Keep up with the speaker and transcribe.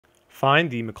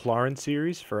Find the Maclaurin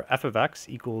series for f of x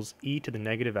equals e to the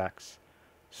negative x.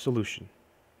 Solution.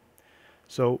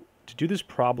 So to do this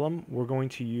problem, we're going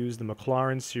to use the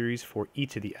Maclaurin series for e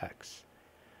to the x.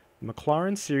 The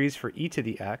Maclaurin series for e to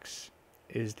the x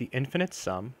is the infinite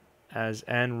sum, as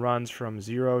n runs from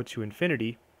 0 to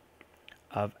infinity,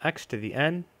 of x to the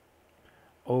n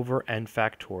over n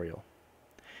factorial.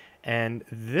 And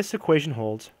this equation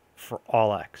holds for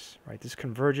all x, right? This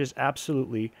converges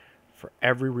absolutely for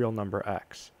every real number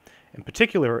x. In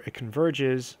particular, it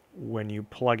converges when you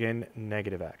plug in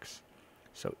negative x.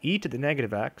 So e to the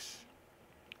negative x,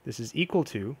 this is equal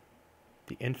to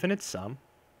the infinite sum,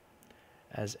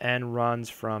 as n runs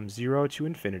from 0 to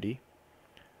infinity,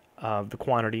 of the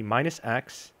quantity minus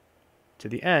x to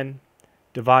the n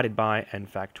divided by n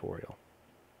factorial.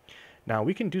 Now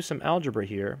we can do some algebra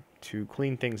here to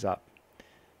clean things up.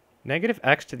 Negative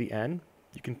x to the n,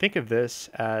 you can think of this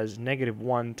as negative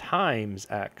 1 times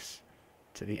x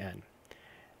to the n.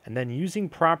 And then using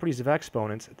properties of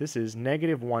exponents, this is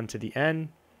negative 1 to the n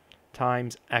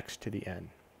times x to the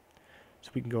n.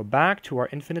 So we can go back to our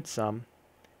infinite sum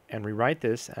and rewrite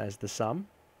this as the sum,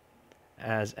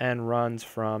 as n runs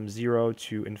from 0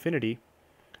 to infinity,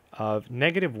 of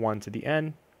negative 1 to the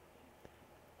n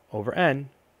over n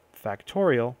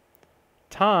factorial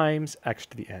times x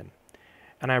to the n.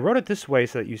 And I wrote it this way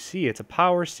so that you see it's a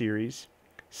power series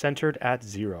centered at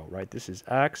 0, right? This is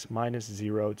x minus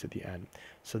 0 to the n.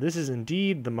 So this is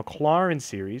indeed the Maclaurin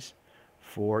series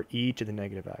for e to the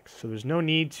negative x. So there's no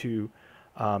need to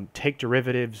take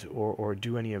derivatives or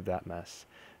do any of that mess.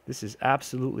 This is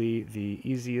absolutely the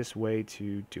easiest way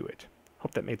to do it.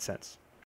 Hope that made sense.